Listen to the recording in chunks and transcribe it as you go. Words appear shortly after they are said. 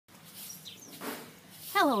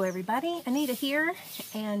Hello everybody, Anita here,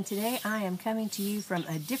 and today I am coming to you from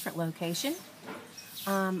a different location.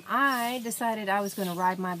 I decided I was going to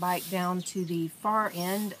ride my bike down to the far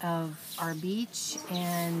end of our beach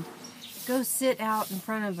and go sit out in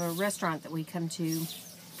front of a restaurant that we come to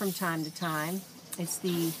from time to time. It's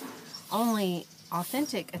the only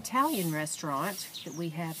authentic Italian restaurant that we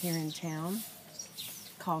have here in town,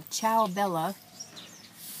 called Ciao.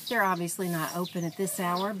 They're obviously not open at this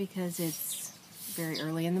hour because it's very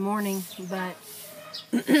early in the morning, but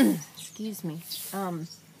excuse me, turn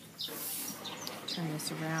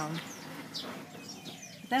this around.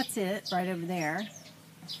 That's it right over there.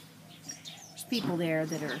 There's people there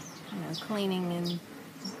that are, cleaning and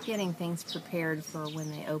getting things prepared for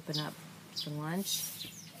when they open up for lunch.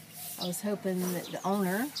 I was hoping that the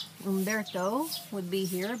owner, Umberto, would be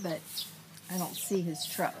here, but I don't see his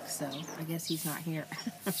truck, so I guess he's not here.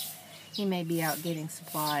 He may be out getting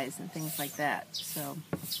supplies and things like that. So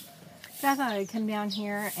I thought I'd come down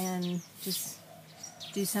here and just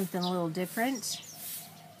do something a little different.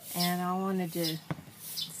 And I wanted to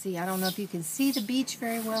see, I don't know if you can see the beach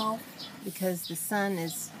very well because the sun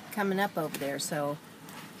is coming up over there, so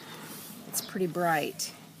it's pretty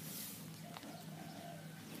bright.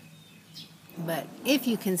 But if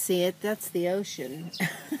you can see it, that's the ocean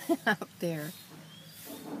out there.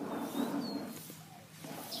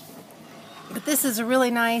 But this is a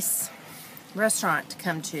really nice restaurant to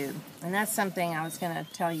come to, and that's something I was going to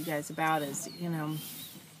tell you guys about is,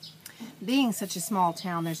 being such a small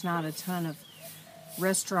town, there's not a ton of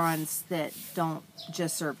restaurants that don't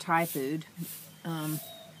just serve Thai food.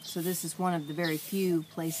 So this is one of the very few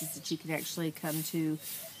places that you could actually come to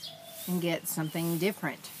and get something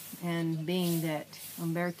different. And being that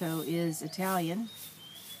Umberto is Italian,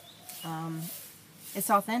 it's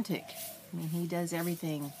authentic. I mean, he does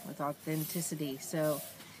everything with authenticity. So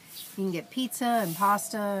you can get pizza and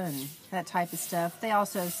pasta and that type of stuff. They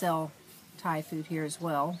also sell Thai food here as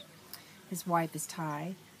well. His wife is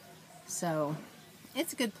Thai. So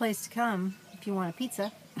it's a good place to come if you want a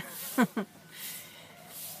pizza.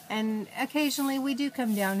 And occasionally we do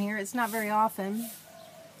come down here. It's not very often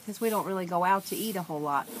because we don't really go out to eat a whole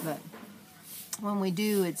lot. But when we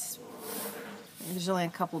do, there's only a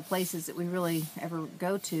couple of places that we really ever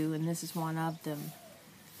go to, and this is one of them.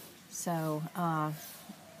 So,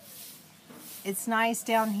 it's nice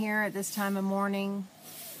down here at this time of morning.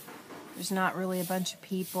 There's not really a bunch of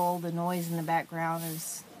people. The noise in the background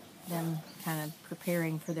is them kind of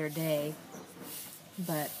preparing for their day.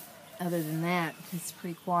 But other than that, it's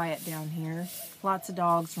pretty quiet down here. Lots of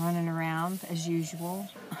dogs running around, as usual.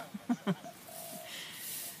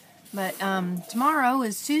 But tomorrow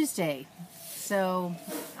is Tuesday. So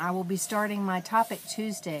I will be starting my Topic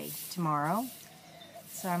Tuesday tomorrow.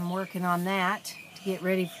 So I'm working on that to get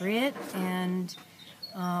ready for it. And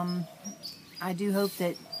I do hope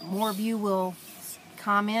that more of you will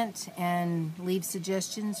comment and leave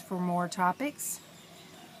suggestions for more topics.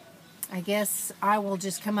 I guess I will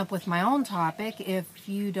just come up with my own topic if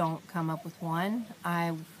you don't come up with one.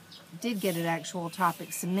 I did get an actual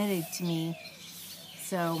topic submitted to me.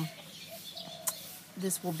 So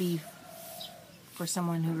this will be for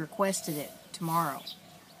someone who requested it tomorrow.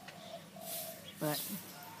 But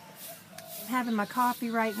I'm having my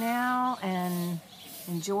coffee right now and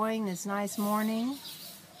enjoying this nice morning.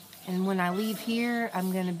 And when I leave here,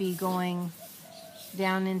 I'm going to be going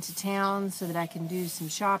down into town so that I can do some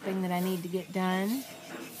shopping that I need to get done.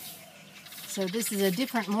 So this is a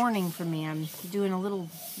different morning for me. I'm doing a little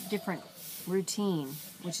different routine,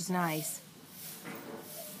 which is nice.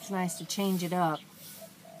 It's nice to change it up.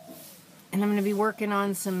 And I'm going to be working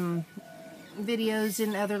on some videos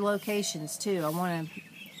in other locations too.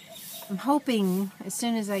 I'm hoping as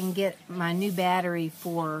soon as I can get my new battery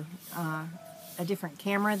for a different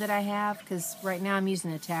camera that I have, because right now I'm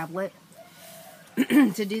using a tablet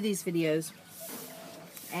to do these videos.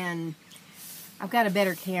 And I've got a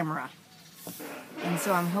better camera. And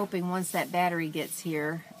so I'm hoping once that battery gets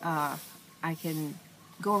here, I can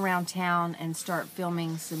go around town and start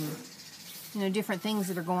filming some different things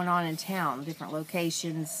that are going on in town, different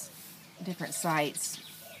locations, different sites,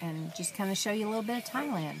 and just kind of show you a little bit of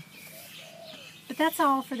Thailand. But that's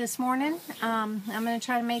all for this morning. I'm going to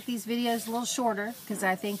try to make these videos a little shorter because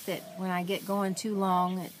I think that when I get going too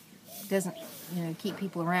long, it doesn't, keep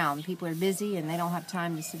people around. People are busy and they don't have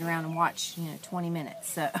time to sit around and watch, 20 minutes.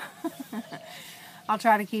 So I'll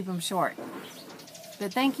try to keep them short.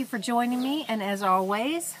 But thank you for joining me, and as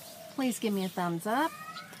always, please give me a thumbs up.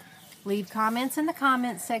 Leave comments in the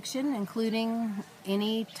comments section, including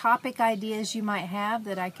any topic ideas you might have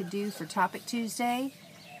that I could do for Topic Tuesday.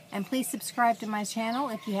 And please subscribe to my channel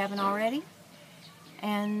if you haven't already.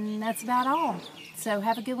 And that's about all. So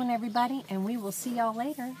have a good one, everybody, and we will see y'all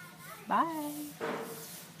later. Bye.